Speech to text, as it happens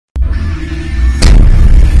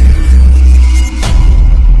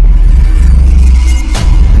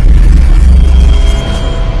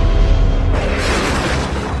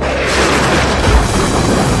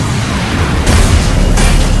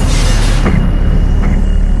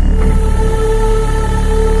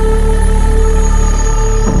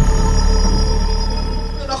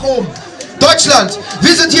Deutschland,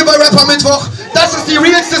 wir sind hier bei Rapper Mittwoch. Das ist die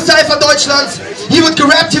realste Cypher Deutschlands. Hier wird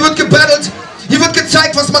gerappt, hier wird gebattelt, hier wird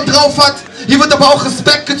gezeigt, was man drauf hat. Hier wird aber auch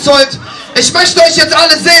Respekt gezollt. Ich möchte euch jetzt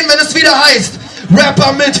alle sehen, wenn es wieder heißt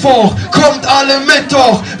Rapper Mittwoch, kommt alle mit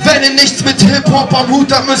doch. Wenn ihr nichts mit Hip-Hop am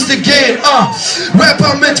Hut habt, müsst ihr gehen.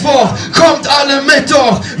 Rapper Mittwoch, kommt alle mit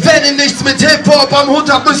doch. Wenn ihr nichts mit Hip-Hop am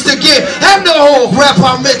Hut habt, müsst ihr gehen. Hände hoch,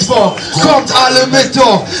 Rapper Mittwoch, kommt alle mit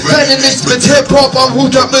doch. Wenn ihr nichts mit Hip-Hop am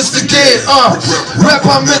Hut habt, müsst ihr gehen.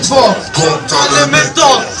 Rapper Mittwoch, kommt alle mit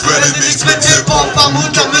doch. Wenn ihr nichts mit Hip-Hop am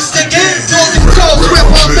Hut habt, müsst ihr gehen.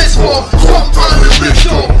 Rapper Mittwoch, kommt alle mit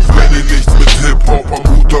doch. Wenn ihr nichts mit Hip-Hop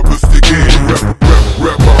am Hut habt, müsst ihr gehen.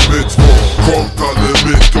 Rapper Mittwoch, kommt alle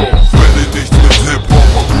mit doch. Wenn ihr nichts mit Hip-Hop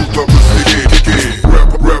am Hut habt, müsst ihr gehen.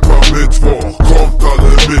 Rapper Mittwoch, kommt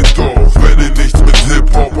alle mit doch. Wenn ihr nichts mit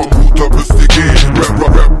Hip-Hop am Hut habt, müsst ihr gehen.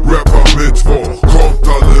 Rapper Mittwoch, kommt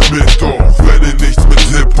alle mit doch. Wenn ihr nichts mit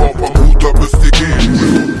Hip-Hop am Hut habt, müsst ihr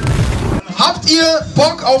gehen. Habt ihr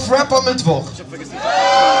Bock auf Rapper Mittwoch?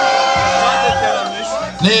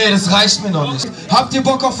 Nee, das reicht mir noch nicht. Habt ihr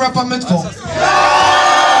Bock auf Rapper Mittwoch?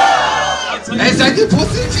 Ey, seid ihr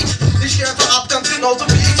Pussy? Ich geh einfach ab, ganz genauso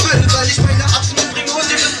wie ich will, weil ich meine Atzen umbringe und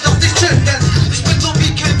ihr wisst, dass ich chill, denn ich bin so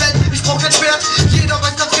wie kein Welt, ich brauch kein Schwert, jeder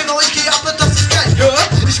weiß ganz genau, ich geh ab und das ist geil, ja?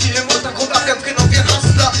 Ich geh im Untergrund ab, ganz genau wie ein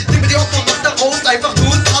Hustler, nehme die Opfer, mach daraus einfach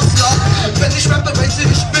nur ein Hustler. Wenn ich rappe, weißt du,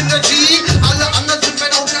 ich bin der G, alle anderen sind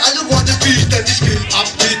meine Augen, alle wannabe, denn ich geh ab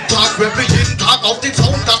jeden Tag, rappe jeden Tag auf den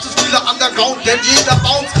Sound, das ist wieder Underground, denn jeder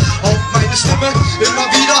bounce auf meine Stimme immer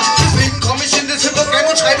wieder, deswegen komm ich in das Hip-Hop-Game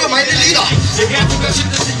und schreibe meine Lieder. Ihr Unterschied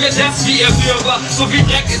ist nicht mehr das, wie ihr früher war. So viel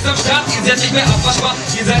Dreck ist am Start, ihr seid nicht mehr aufwaschbar.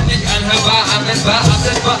 Ihr seid nicht anhörbar, anwendbar,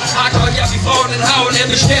 absetzbar. Hardcore, ja, wie Frauen in H&M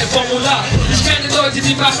bestellt Formular. Ich kenne Leute,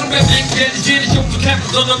 die machen Rap wegen Geld. Ich geh nicht um zu kämpfen,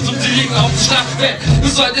 sondern zum Liegen auf dem Schlachtfeld. Du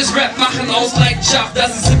solltest Rap machen aus Leidenschaft.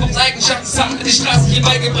 Das ist Hip-Hops Eigenschaft, das haben wir die Straße hier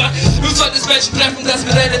beigebracht. Du solltest Menschen treffen, dass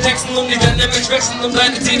wir deine Texten um die Wände wechseln, um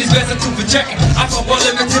deine CDs besser zu bechecken. Einfach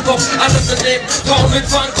Wolle mit Hip-Hop, alles mit Leben. Frauen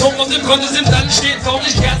mitfahren, krumm und im Grunde sind alle stehen. Frauen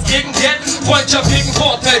nicht Herz gegen Geld. Freundschaft gegen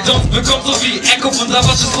Vorteil, Jones bekommt so wie Echo von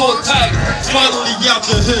Savasches Rotteil. Finally out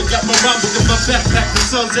the hood, got my rumble in my backpack. The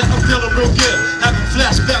sun's out, I'm feeling real good. Having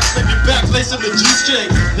flashbacks, maybe back, lacing the G-string.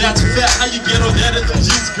 That's a fact, how you get on that in the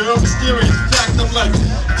jeans, girl? Mysterious fact, I'm like,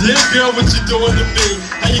 damn girl, what you doing to me?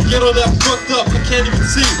 How you get all that fucked up, I can't even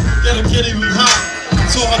see. Gotta get even high,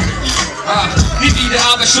 so hard to eat. Nie wieder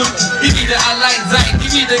Arbeitsstunden, nie wieder allein sein,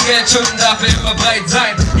 nie wieder Geld schulden, dafür immer breit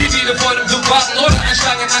sein. Nie wieder vor dem Zug warten oder an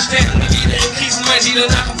Schlangen anstellen. Nie wieder in Krisen, weil die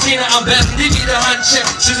nach dem Zähne am Besten. Nie wieder Handcheck,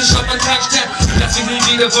 Schüsse Shop an Tankstellen. Lass mich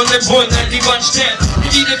nie wieder von dem Bullen an die Wand stellen.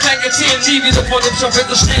 Nie wieder Kleingeld zählen, nie wieder vor dem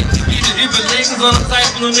Schaufenster stehen. Nie wieder überlegen, sondern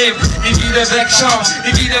Zeit nur nehmen. Nie wieder wegschauen,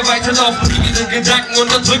 nie wieder weiterlaufen. Nie wieder Gedanken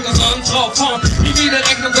unterdrücken, sondern draufhauen. Nie wieder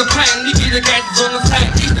Rechnung verfallen, nie wieder Geizen, sondern Zeit.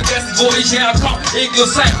 Ich bin bestens, wo ich herkomme,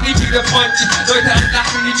 Egos sein, nie wieder freundlich. Leute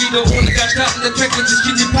anlachen, nie wieder ohne gar starten. Der Track wird sich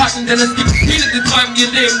in die packen, denn es gibt viele, die träumen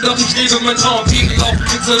ihr Leben. Doch ich lebe mein Traum. Viele laufen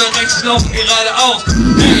links oder rechts, laufen geradeaus.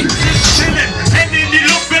 Hey, chillen, Hände in die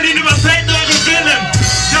Luft, Berlin überfällt eure Villen.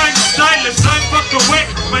 Dein Style ist einfach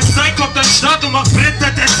geweckt. Mein Style kommt an den Start und macht Britta,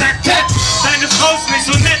 deine Frau ist nicht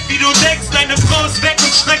so nett, wie du denkst. Deine Frau ist weg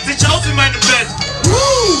und streckt sich aus in meinem Bett.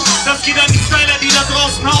 Das geht an die Styler, die da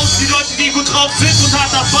draußen hauen. Die Leute, die gut drauf sind und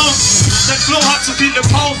hart abbouncen. Dein Flow hat zu viele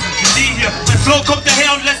Pausen wie die hier. Mein Flow kommt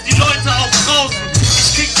daher und lässt die Leute auf draußen.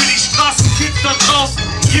 Ich krieg für die Straßenkids da draußen.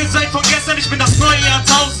 Ihr seid von gestern, ich bin das neue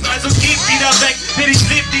Jahrtausend. Also geht wieder weg, denn ich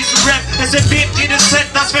lebe diesen Rap. Es entbebt jedes Set,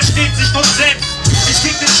 das versteht sich von selbst. Ich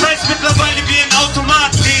krieg den Scheiß mittlerweile wie ein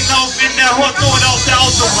Automat. Den auf in der Hut oder auf der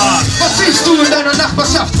Autobahn. Was siehst du in deiner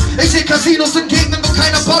Nachbarschaft? Ich seh Casinos in Gegenden, wo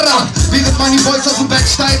keiner Barra. Während Money Boys aus dem Bett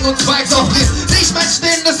steigen und Spikes aufdrehen. Seh ich Menschen,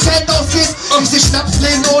 denen das Geld ausgeht. Ich seh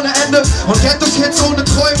Schnapsläden ohne Ende und Ghetto-Kids ohne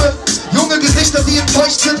Träume. Junge Gesichter, die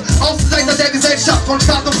enttäuscht sind. Außenseiter der Gesellschaft, von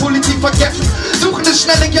Staat und Politik vergessen. Suchen das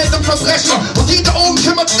schnelle Geld und Verbrechen. Und die da oben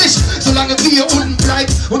kümmert sich. Solange wir hier unten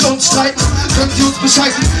bleiben und uns streiten, können sie uns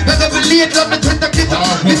bescheißen. Wer rebelliert, landet hinter Gitter.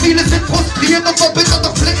 Wie viele sind frustriert und verbittert,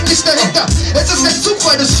 doch blicken nicht dahinter. Es ist der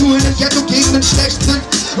Zufall, dass Schulen in Ghetto-Gegenden schlecht sind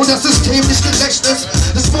und das System nicht gerecht ist.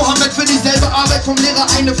 Dass Mohammed für dieselbe Arbeit vom Lehrer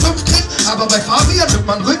eine 5 kriegt, aber bei Fabian nimmt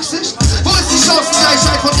man Rücksicht. Wo ist die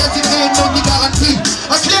Chancengleichheit, von der Sie reden und die Garantie?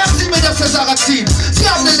 Erklären Sie mir das, Herr Sarrazin. Sie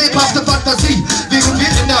haben eine lebhafte Fantasie. Während wir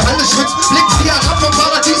in der Hölle schwitzen, blicken Sie herab vom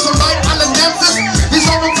Paradies und meinen allen Ernstes. Wir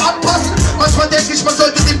sollen uns anpassen. Manchmal denke ich, man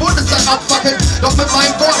sollte den Bundestag abfackeln. Doch mit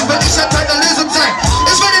meinen Worten will ich ja Teil der Lösung sein.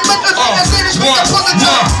 Ich will den Mittelfinger sehen, ich bin der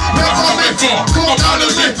Polizei. Rapper Mittwoch, kommt alle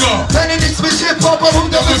Mittwoch. Wenn ihr nichts mit Hip-Hop am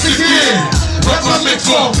Hut, dann müsst ihr gehen. Rapper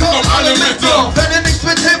Mittwoch, kommt alle Mittwoch. Wenn ihr nichts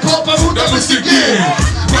mit Hip-Hop am Hut, dann müsst ihr gehen.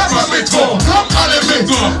 Rapper Mittwoch, kommt alle mit.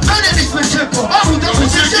 Wenn ihr nicht mit Hip-Hop, da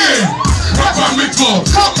muss ihr gehen. Rapper Mittwoch,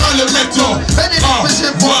 kommt alle mit. Wenn ihr nicht mit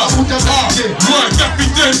Hip-Hop, da muss ihr gehen. Moi,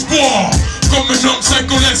 capitaine sport, comme un homme 5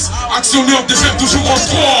 laisse, actionneur des verres toujours en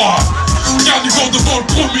froid. Carnivore devant le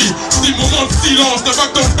promis, 10 moments de silence, d'un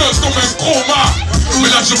bac de buzz comme un trauma. Mais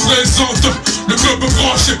là je présente le club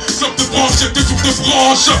branché, club de branche et des groupes de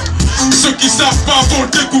branche. Ceux qui savent pas vont le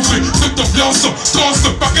découvrir. Cette ambiance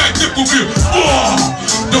trans, pagaille découvrir. Oh,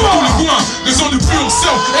 dans tous les coins, les sons du pur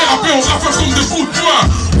sang. RAP on rafale comme des coups de poing.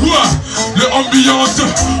 Ouais, le ambiante,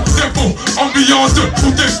 tempo, ambiante,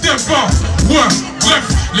 ou des tempins. Ouais, bref,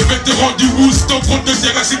 les vétérans du Woodstock vont te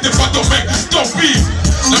dire si t'es pas ton mec, tant pis.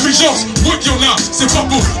 La mi-chance, moi qu'il y en a, c'est pas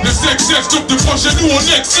beau. Le sexe, club de proche, nous on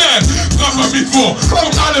excelle. Rapper Mittwoch,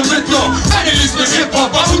 comme alle Mittwoch. Analyse le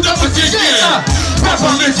hip-hop, pas tout à fait gay.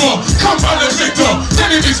 Rapper Mittwoch, comme alle Mittwoch.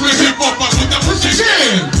 Analyse le hip-hop, pas tout à fait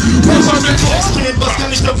gay. Rapper Mittwoch. Was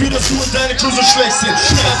kann ich dafür, dass du und deine Crew so schlecht sind?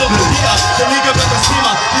 Jeder Doppel-Dia, der Liga bleibt das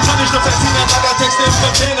Thema. Die kann ich noch verziehen, aber Texte im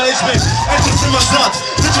Container. Ich bin endlich immer satt,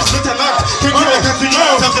 Bitches mit der Nacht. Kein Killer kann für die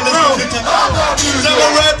Sache, das ist mit der Nacht. Sag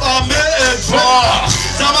mal Rap am Mittwoch.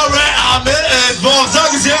 Sag mal Rap am Mittwoch.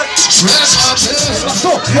 Sag es jetzt.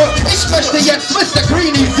 Achso, ich möchte jetzt Mr.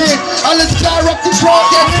 Greenie sehen. Alles klar, Rock the Frog,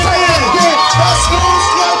 jetzt Zeit, es geht. Was los,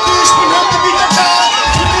 Leute? Ich bin heute wieder da.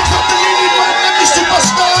 Mit dem Doppel-Linie, Mann, nämlich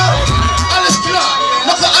Superstar. Alles klar,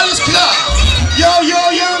 mache alles klar. Yo,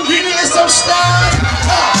 Greenie ist am Start.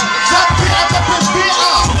 Sag BA,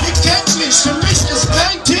 ihr kennt mich, für mich ist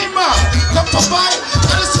kein Thema. Kommt vorbei,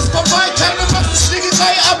 alles ist vorbei, keine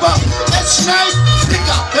Waffenschlägerei, aber es schneit.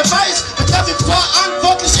 Digga, wer weiß, dafür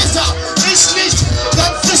verantwortlich ist er. Ich nicht,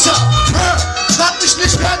 ganz sicher. Sag mich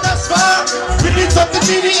nicht, wer das war. Mit dem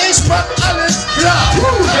Doppel-Linie, ich mach alles klar.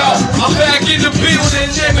 Yo, I'm back in the building,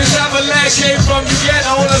 name is Avalanche. Came from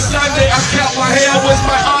Uganda on a Sunday. I cut my hair with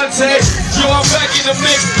my auntie. Yo, I'm back in the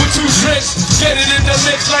mix with 2 drinks. Get it in the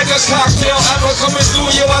mix like a cocktail. Ever coming through,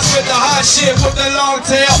 yo, I spit the hot shit with the long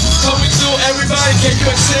tail. Coming through, everybody, can you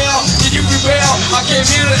excel? Can you rebel? I came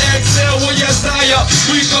here to excel with your style.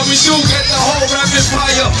 We coming through, get the whole rapid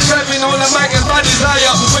fire. Rapping on the mic is my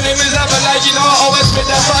desire. My name is Avalanche, you know I always spit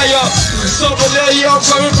that fire. So below, yo, I'm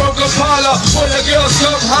coming from Kampala. When the girls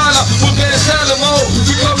come holler, we're getting Salamo.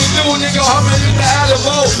 We coming through, nigga, humming in the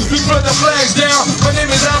Alamo. We put the flags down, my name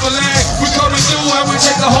is Avalanche. We coming through and we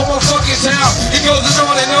take the whole motherfucking town. It goes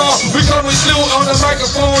on and on. We coming through on the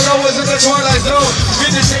microphone, always in the twilight zone.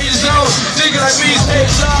 In the danger zone, nigga like me, stay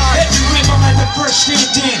side. Every rhyme I'm at the first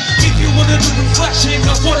stand in. If you want a new reflection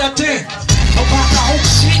of what I think about the whole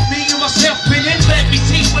shit, me and myself been in, let me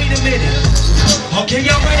see, wait a minute. Okay,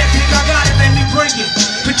 y'all ready? I think I got it, let me bring it.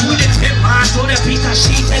 Between the 10 lines or that piece of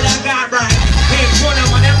shit that I got right. Hey, one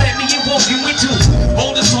of them, let me involve you into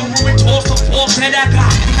all the summer and toss the force that I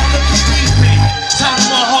got. I look at these men, time to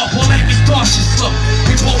my heart, well, let me start this look.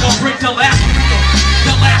 Before I break the last one,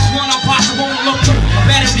 the last one I'm possible to look through.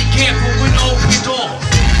 Better be careful with open doors.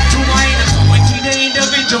 To my enemies, the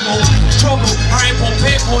individual struggle, I ain't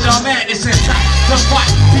prepared for the madness inside the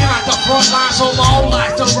fight. Behind the front lines of my own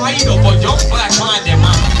life, the right over young black-minded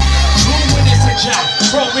mama. True when it's a job,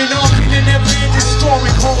 growing up in an every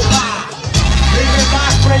historical lie. Living my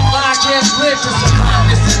straight line, can't live to survive.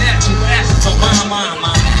 This and that, you ask for my.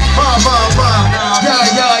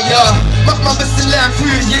 Ja. Mach mal ein bisschen Lärm für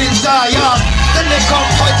jeden Star, ja. Denn der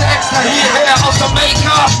kommt heute extra hierher aus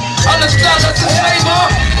Jamaica. Alles klar, das ist Flavor.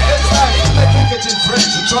 It's like, let me get in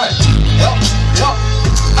friends to try. Ja.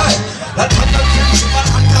 Ey, dann hat man für man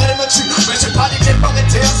hat keine mehr zu. Welche Party geht man in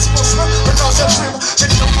der Simon und aus der Film. J'ai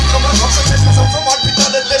dit non, comme un grand succès, mais enfin, moi, putain,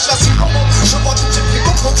 les lèches, là, c'est comment. Je vois tout est pris,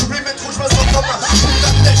 comprends, tu lui mets trop, je me sens comme un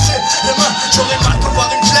putain de déchet. Les mains, j'aurais mal de voir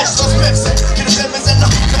une flèche transpercée. Qui nous fait mes ailes là,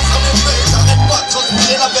 comme ça, mes feuilles. J'arrête pas de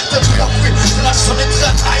transpirer la vertèbre, la pluie. Je lâche sur les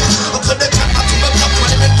traits, aïe. Entre les traits, à tout me frappe, toi,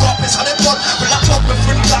 les mets toi, mais ça les potes. Mais la porte me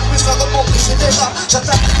fout une claque, mais ça remonte, et j'ai des larmes.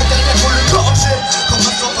 J'attaque, le dernier pour le gorger. Comme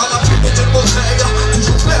un sang par la pluie, mais je le montrais,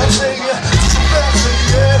 toujours percé.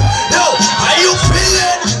 Yo, how you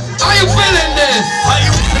feeling? How you feeling this? How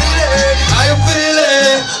you feeling? How you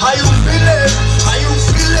feeling? How you feeling? How you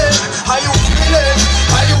feeling? How you feeling?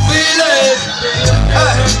 How you feeling?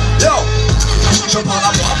 Hey, yo. Je parle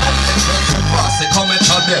à moi-même, je sais pas, c'est comme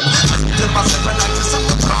être un dème. Je passe pas là que ça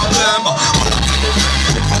me problème. On a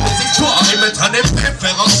fait des histoires et mettre un épée,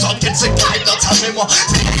 faire en sorte qu'elle se caille dans sa mémoire.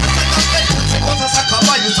 C'est quand ça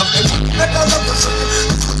travaille, ça fait mettre un homme de ce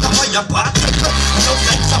travail à pas. Non,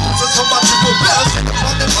 c'est ça, ce sont pas du beau bien. C'est que je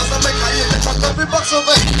des phrases à m'écailler, mais pas comme une barre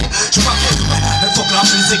sauvaise. Je m'arrête, mais faut que la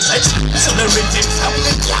musique Musik seit so eine Rhythm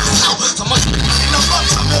verbringt. Ja, now, so much in the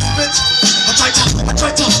bottom of it. I try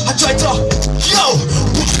to, yo,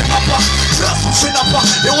 push it up, just push it up.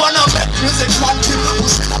 You wanna make music man, keep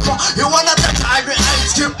pushing up. You wanna take IHRE and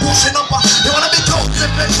keep pushing up. You wanna be told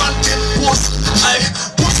different man, keep push. Ay,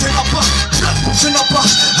 pushing up, just pushing up.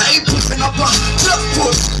 Hey, pushing up, just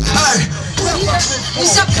push. Hey.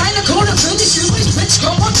 Ich hab keine Kohle für dich übrig, Bitch,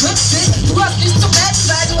 komm und triffst dich. Du hast nichts zu melden,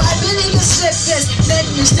 weil du ein billiges Schiff bist.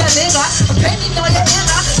 Nenn mich der Lehrer, kenn die neue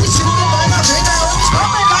Ära. Ich schüttle meiner Bilder und ich komm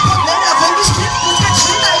in Lack und Leder. Für mich gibt es kein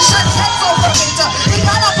Schilder, ich schätze jetzt auf der Winter.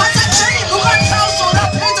 Egal ob was ein Jenny, Murat, Klaus oder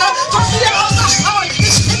Peter. Von mir aus nach Frauen,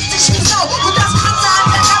 ich fick dich wie Sau. Und das Ganze an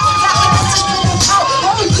der ganzen Sache, dass ich bin eine Frau.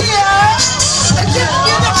 Oh yeah, gib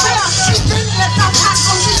mir noch mehr. Ich bin jetzt am Pass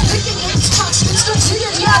und ich fick ihn ins Fax. Ich notiere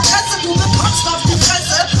die Adresse, du bekotzt auf die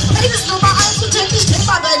Fresse. Redest Nummer 1 und täglich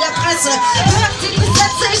Thema bei der Presse. Hört die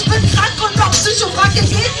Gesetze, ich bin krank und doch Psycho. Frag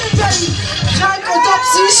jeden in Berlin. Krank und doch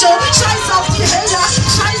Psycho, scheiß auf die Hälfte.